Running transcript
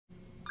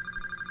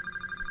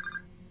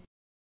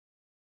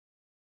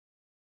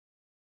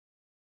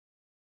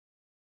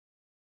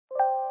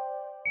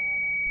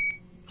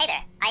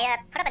I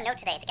put up a note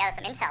today to gather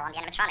some intel on the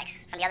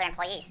animatronics from the other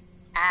employees.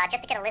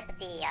 Just to get a list of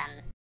the,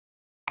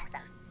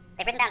 them.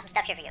 They've written down some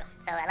stuff here for you,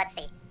 so let's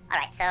see.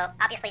 Alright, so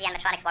obviously the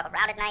animatronics walk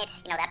around at night,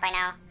 you know that by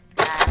now.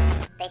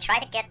 They try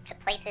to get to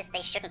places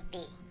they shouldn't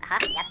be.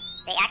 Yep.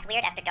 They act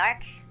weird after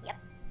dark. Yep.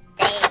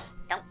 They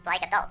don't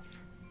like adults.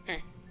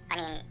 I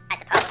mean, I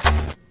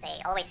suppose.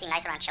 They always seem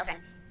nice around children.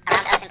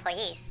 Around us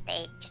employees,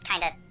 they just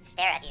kinda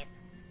stare at you.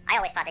 I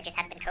always thought they just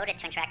hadn't been coded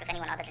to interact with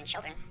anyone other than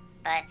children.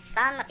 But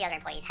some of the other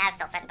employees have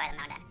felt threatened by them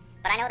now and then.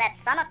 But I know that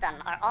some of them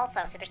are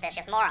also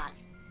superstitious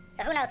morons.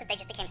 So who knows if they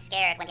just became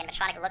scared when the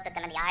animatronic looked at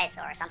them in the eyes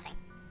or something.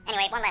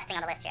 Anyway, one last thing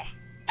on the list here.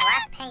 The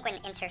last penguin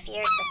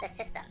interferes with the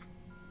system.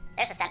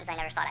 There's a sentence I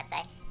never thought I'd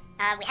say.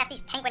 We have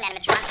these penguin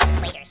animatronics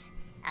as waiters.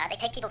 They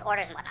take people's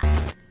orders and whatnot.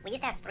 We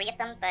used to have 3 of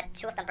them, but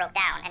 2 of them broke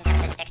down and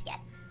haven't been fixed yet.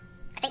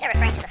 I think they're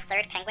referring to the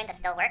 3rd penguin that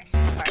still works.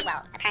 Or,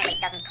 well, apparently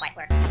it doesn't quite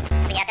work.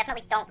 So yeah,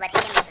 definitely don't let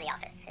him into the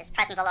office. His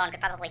presence alone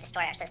could probably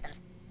destroy our systems.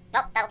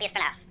 Well, that'll be it for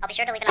now. I'll be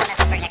sure to leave another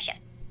message for your next shift.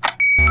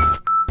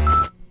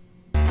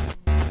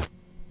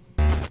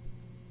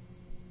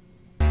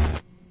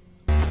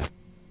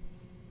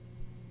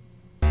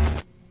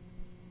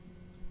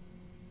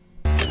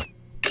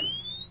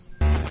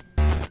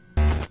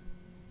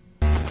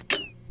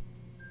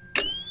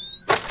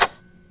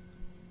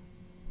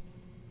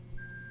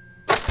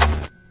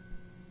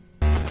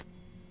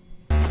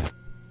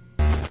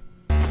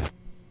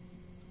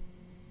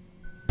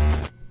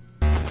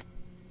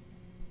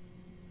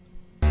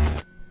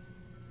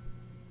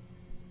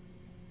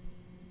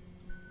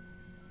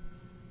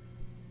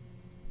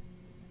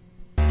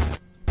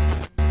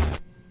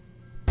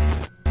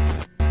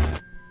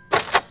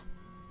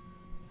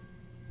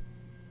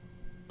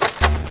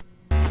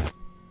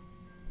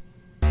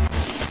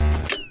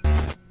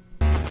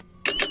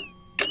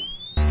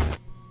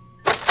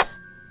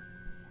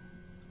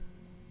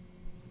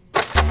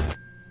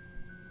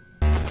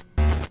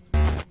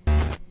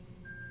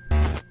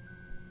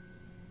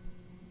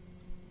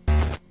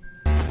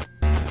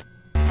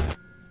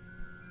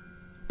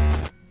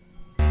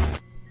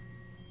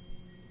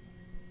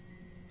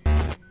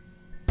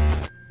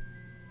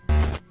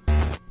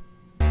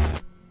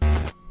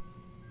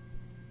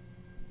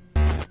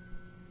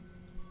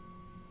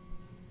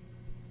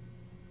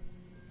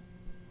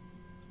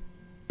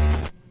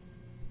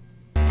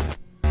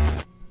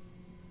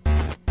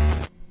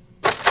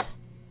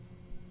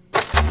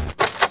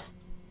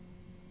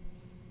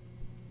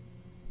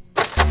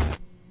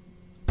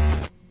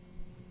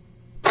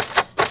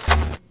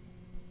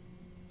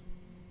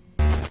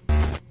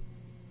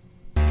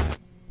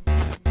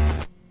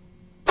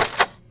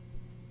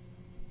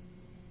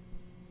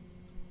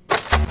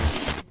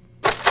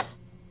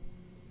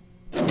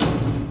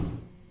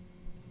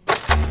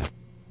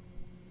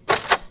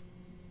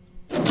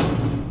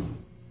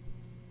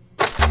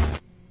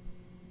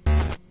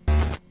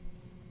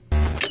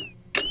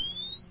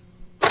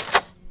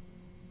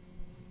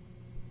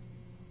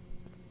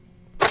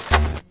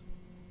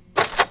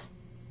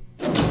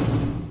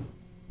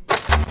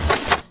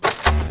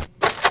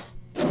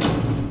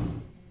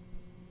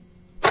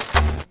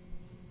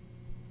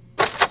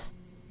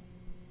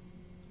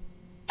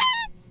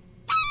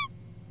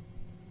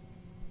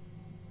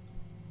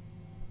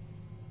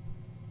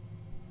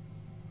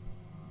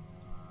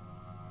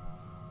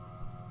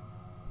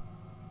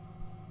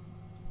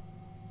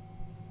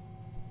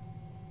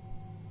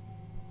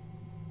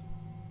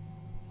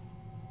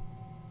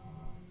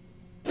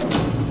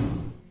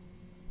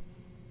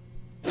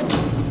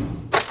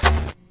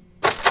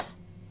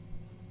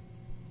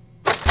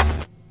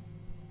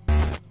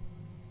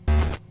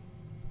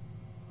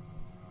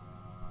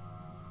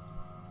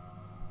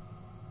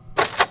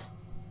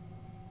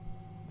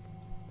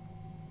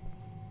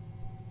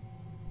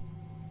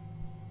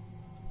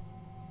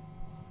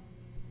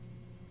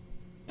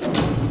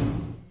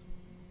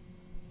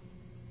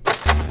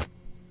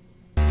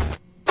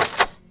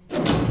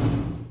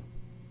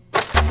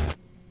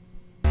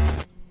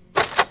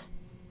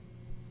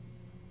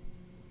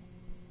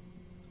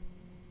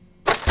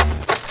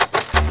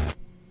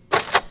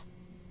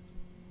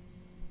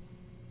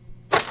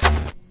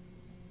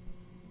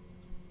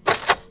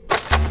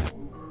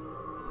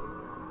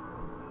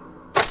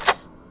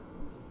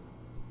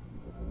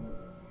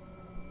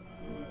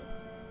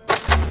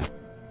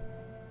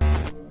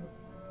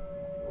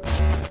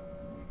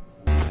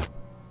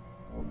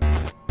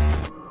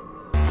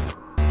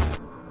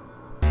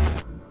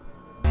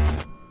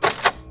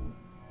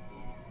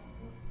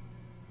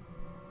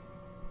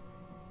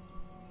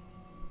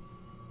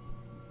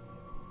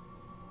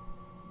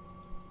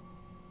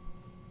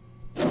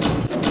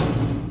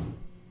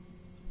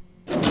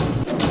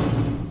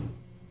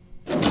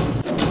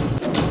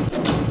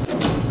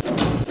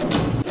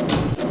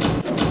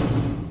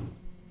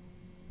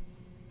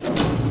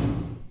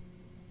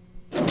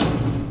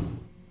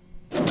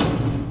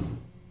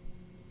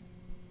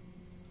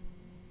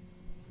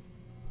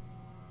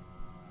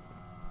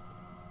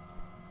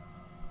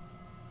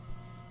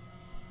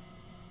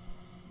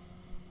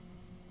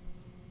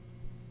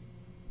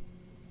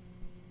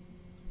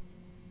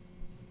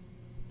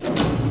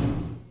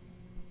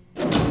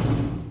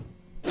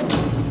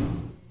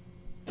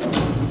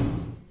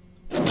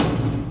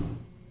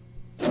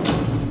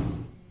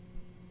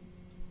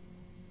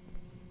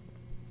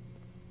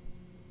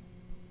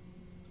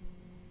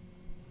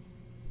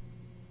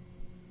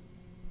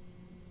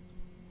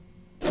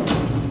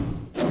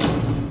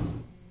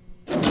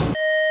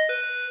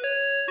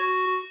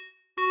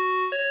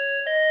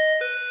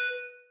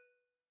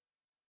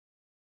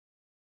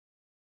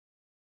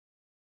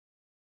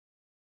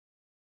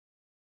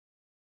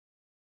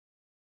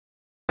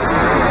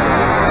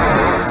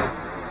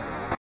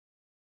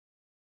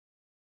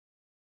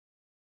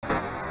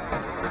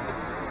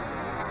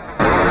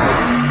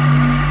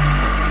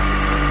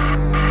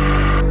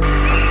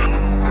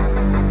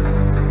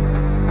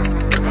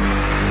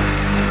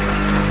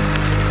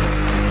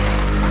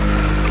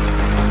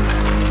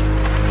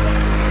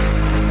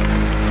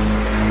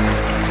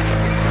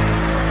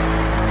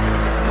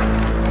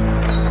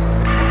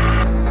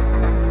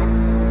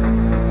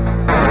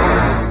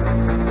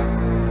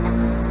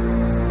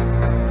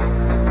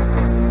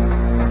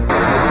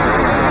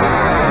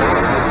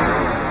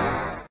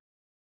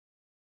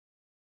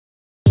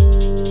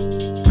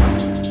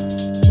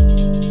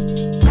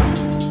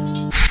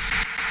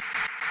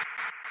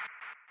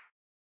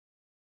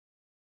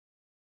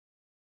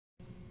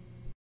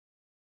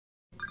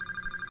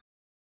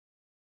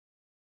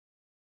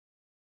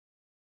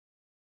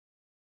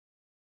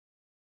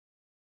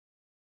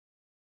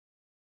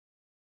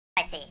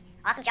 see.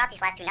 Awesome job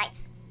these last 2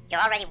 nights.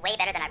 You're already way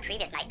better than our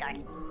previous night guard.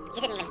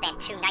 He didn't even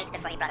stand 2 nights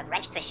before he brought a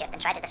wrench to his shift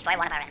and tried to destroy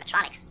one of our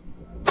animatronics.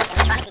 The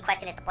animatronic in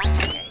question is the blank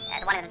character,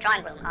 the one in the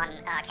drawing room on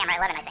camera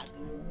 11, I think.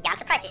 Yeah, I'm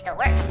surprised he still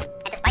works.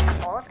 And despite the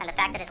holes and the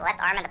fact that his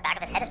left arm and the back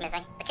of his head is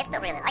missing, the kids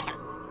still really like him.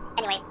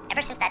 Anyway,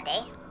 ever since that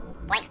day,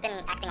 Blank's been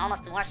acting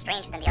almost more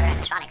strange than the other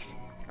animatronics.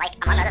 Like,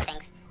 among other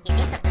things, he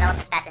seems to have developed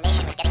this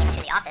fascination with getting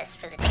into the office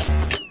through the ticket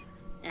booth.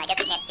 And I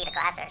guess he can't see the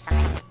glass or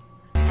something.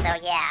 So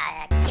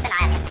yeah, keep an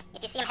eye on him.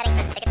 If you see him heading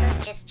for the ticket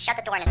booth, just shut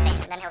the door in his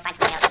face and then he'll find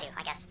something else to do,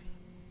 I guess.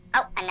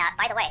 Oh, and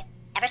by the way,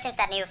 ever since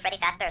that new Freddy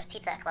Fazbear's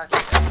Pizza closed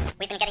last week,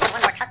 we've been getting more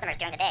and more customers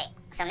during the day.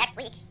 So next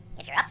week,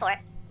 if you're up for it,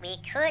 we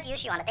could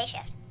use you on the day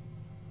shift.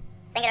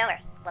 Think it over.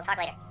 We'll talk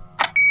later.